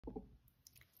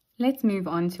Let's move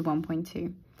on to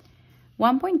 1.2.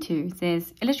 1.2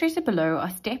 says, illustrated below are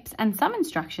steps and some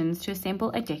instructions to assemble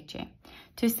a deck chair.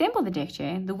 To assemble the deck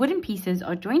chair, the wooden pieces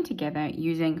are joined together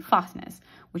using fasteners,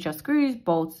 which are screws,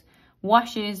 bolts,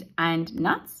 washers, and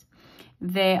nuts.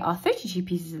 There are 32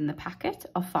 pieces in the packet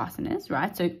of fasteners,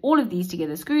 right? So all of these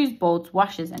together, screws, bolts,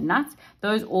 washers, and nuts,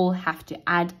 those all have to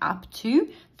add up to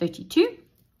 32.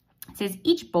 It says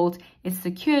each bolt is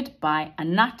secured by a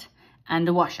nut and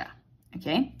a washer.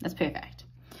 Okay, that's perfect.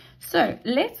 So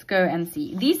let's go and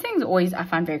see. These things always I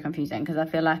find very confusing because I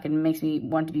feel like it makes me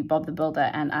want to be Bob the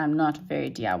Builder and I'm not very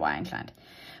DIY inclined.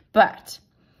 But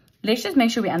let's just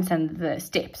make sure we understand the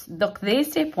steps. Look,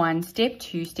 there's step 1, step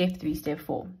 2, step 3, step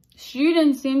 4.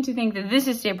 Students seem to think that this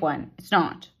is step 1. It's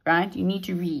not, right? You need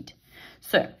to read.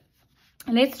 So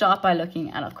let's start by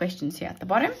looking at our questions here at the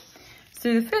bottom.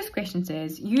 So the first question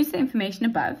says, use the information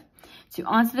above to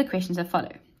answer the questions that follow.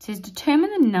 It says,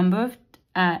 determine the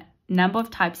number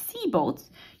of type C bolts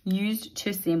used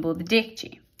to assemble the deck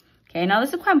chair. Okay, now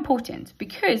this is quite important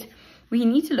because we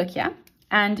need to look here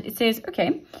and it says,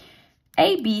 okay,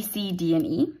 A, B, C, D, and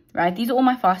E, right? These are all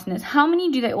my fasteners. How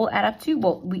many do they all add up to?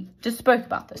 Well, we just spoke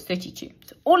about this, 32.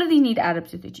 So all of these need to add up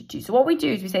to 32. So what we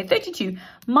do is we say 32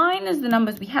 minus the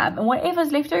numbers we have and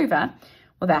whatever's left over,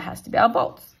 well, that has to be our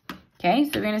bolts. Okay,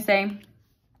 so we're going to say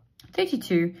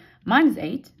 32 minus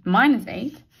 8, minus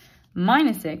 8,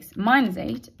 minus 6, minus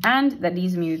 8, and that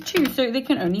leaves me with 2, so there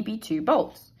can only be 2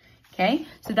 bolts. Okay,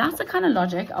 so that's the kind of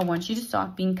logic I want you to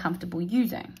start being comfortable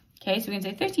using. Okay, so we're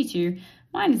going to say 32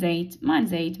 minus 8,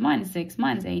 minus 8, minus 6,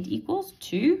 minus 8 equals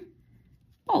 2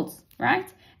 bolts,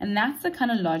 right? And that's the kind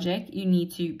of logic you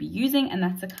need to be using, and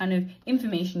that's the kind of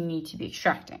information you need to be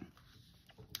extracting.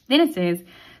 Then it says,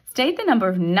 state the number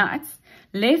of nuts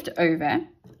left over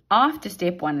after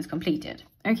step 1 is completed.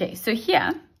 Okay, so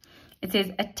here it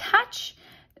says attach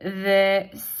the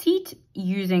seat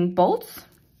using bolts,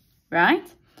 right?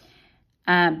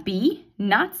 B,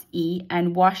 nuts, E,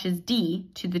 and washers, D,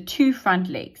 to the 2 front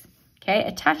legs. Okay,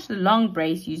 attach the long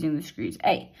brace using the screws,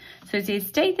 A. So it says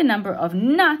state the number of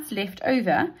nuts left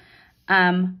over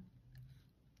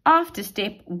after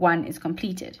step 1 is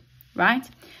completed, right?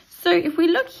 So if we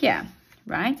look here,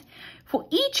 right, for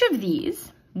each of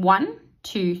these, 1,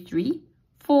 2, 3,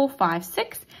 4, 5,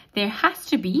 6, there has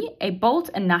to be a bolt,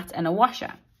 a nut, and a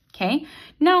washer. Okay,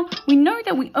 now we know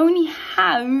that we only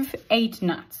have 8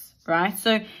 nuts, right?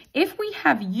 So if we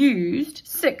have used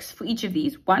 6 for each of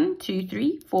these, 1, 2,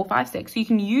 3, 4, 5, 6, so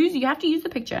you have to use the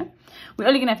picture. We're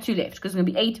only gonna have 2 left because it's gonna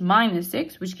be 8 minus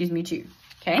 6, which gives me 2.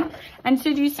 Okay, and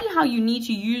so do you see how you need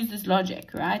to use this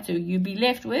logic, right? So you'd be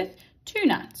left with 2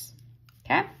 nuts.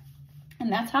 Okay,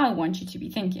 and that's how I want you to be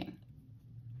thinking.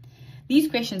 These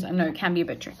questions, I know, can be a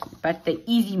bit tricky, but they're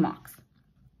easy marks.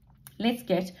 Let's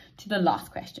get to the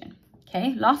last question.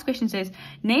 Okay, last question says,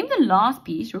 name the last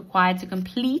piece required to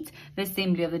complete the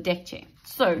assembly of the deck chair.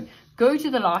 So go to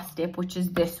the last step, which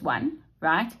is this one,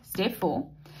 right? Step 4.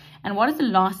 And what is the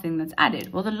last thing that's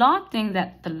added? Well, the last thing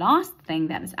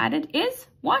that is added is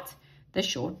what? The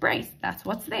short brace. That's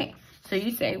what's there. So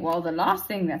you say, well, the last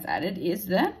thing that's added is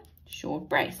the short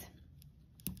brace.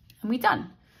 And we're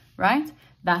done, right?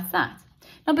 That's that.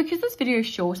 Now, because this video is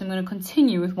short, I'm going to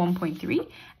continue with 1.3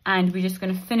 and we're just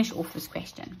going to finish off this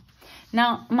question.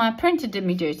 Now, my printer did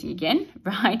me dirty again,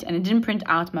 right? And it didn't print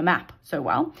out my map so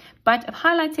well, but I've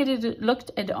highlighted it, looked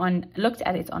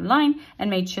at it online and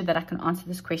made sure that I can answer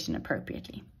this question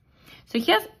appropriately. So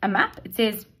here's a map. It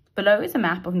says below is a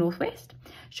map of Northwest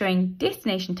showing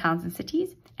destination towns and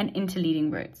cities and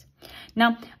interleading roads.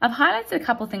 Now, I've highlighted a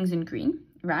couple things in green,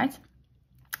 right?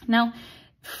 Now,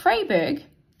 Freiburg,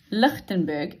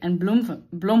 Lichtenberg, and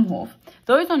Blumhof,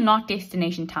 those are not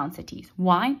destination town cities.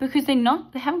 Why? Because they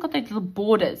haven't got those little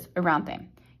borders around them.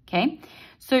 Okay,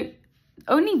 so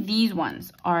only these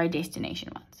ones are destination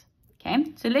ones.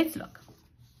 Okay, so let's look.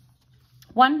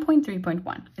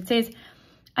 1.3.1. It says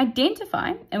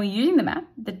identify, and we're using the map,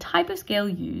 the type of scale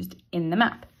used in the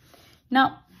map.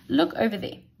 Now look over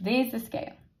there. There's the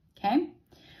scale. Okay.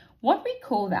 What we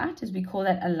call that is we call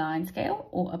that a line scale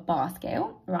or a bar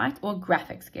scale, right? Or a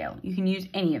graphic scale. You can use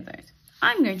any of those.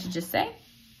 I'm going to just say,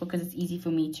 because it's easy for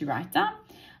me to write down,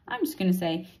 I'm just going to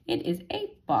say it is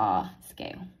a bar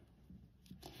scale.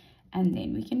 And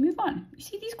then we can move on. You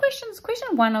see, these questions,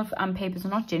 question 1 of papers are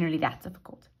not generally that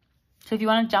difficult. So if you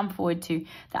want to jump forward to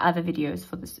the other videos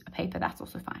for this paper, that's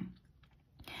also fine.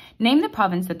 Name the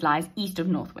province that lies east of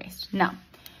Northwest. Now,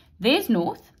 there's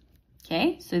north.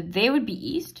 Okay, so there would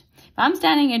be east. If I'm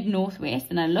standing at Northwest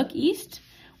and I look east,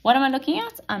 what am I looking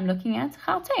at? I'm looking at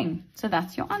Gauteng. So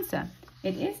that's your answer.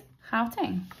 It is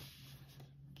Gauteng.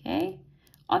 Okay.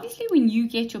 Obviously, when you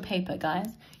get your paper, guys,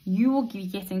 you will be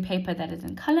getting paper that is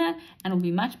in color and will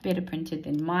be much better printed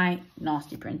than my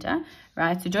nasty printer,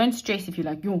 right? So don't stress if you're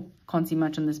like, yo, can't see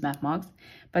much on this math marks,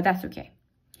 but that's okay.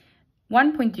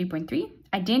 1.3.3,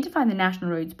 identify the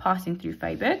national roads passing through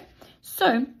Freiburg.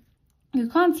 So you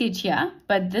can't see it here,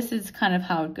 but this is kind of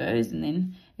how it goes, and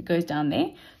then it goes down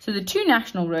there. So the two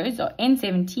national roads are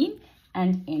N17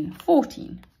 and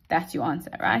N14. That's your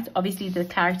answer, right? Obviously, the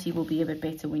clarity will be a bit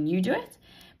better when you do it,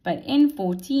 but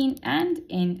N14 and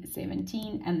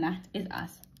N17, and that is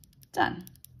us done.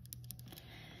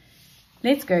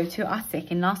 Let's go to our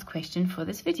second last question for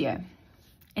this video.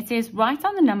 It says, write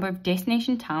down the number of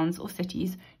destination towns or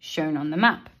cities shown on the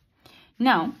map.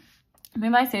 Now,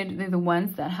 remember I said they're the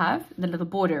ones that have the little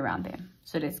border around them.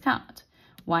 So let's count.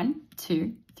 1,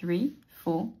 2, 3,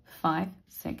 4, 5,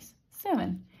 6,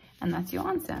 7. And that's your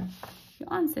answer.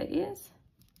 Your answer is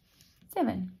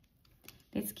 7.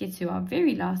 Let's get to our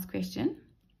very last question,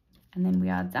 and then we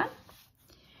are done.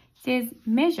 It says,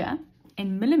 measure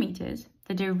in millimeters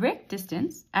the direct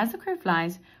distance as the crow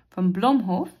flies from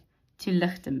Blomhof to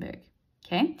Lichtenberg.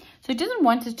 Okay, so it doesn't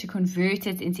want us to convert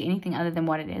it into anything other than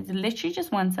what it is. It literally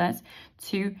just wants us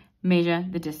to measure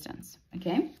the distance.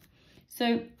 Okay,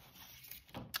 so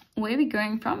where are we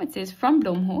going from? It says from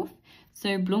Blomhof.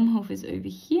 So Blomhof is over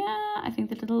here. I think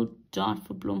the little dot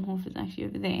for Blomhof is actually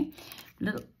over there.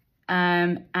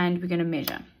 And we're going to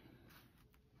measure.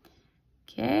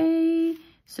 Okay,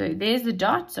 so there's the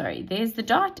dot, there's the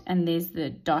dot, and there's the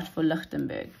dot for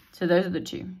Lichtenberg. So those are the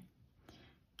two.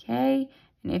 Okay,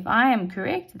 and if I am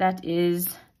correct, that is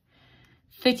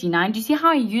 39. Do you see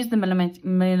how I use the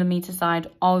millimeter side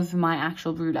of my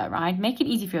actual ruler, right? Make it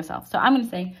easy for yourself. So I'm going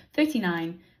to say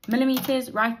 39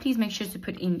 millimeters, right? Please make sure to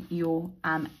put in your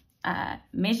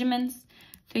measurements.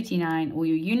 39, or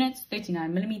your units,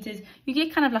 39 millimeters. You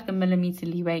get kind of like a millimeter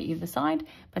leeway either side,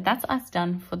 but that's us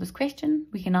done for this question.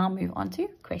 We can now move on to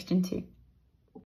question 2.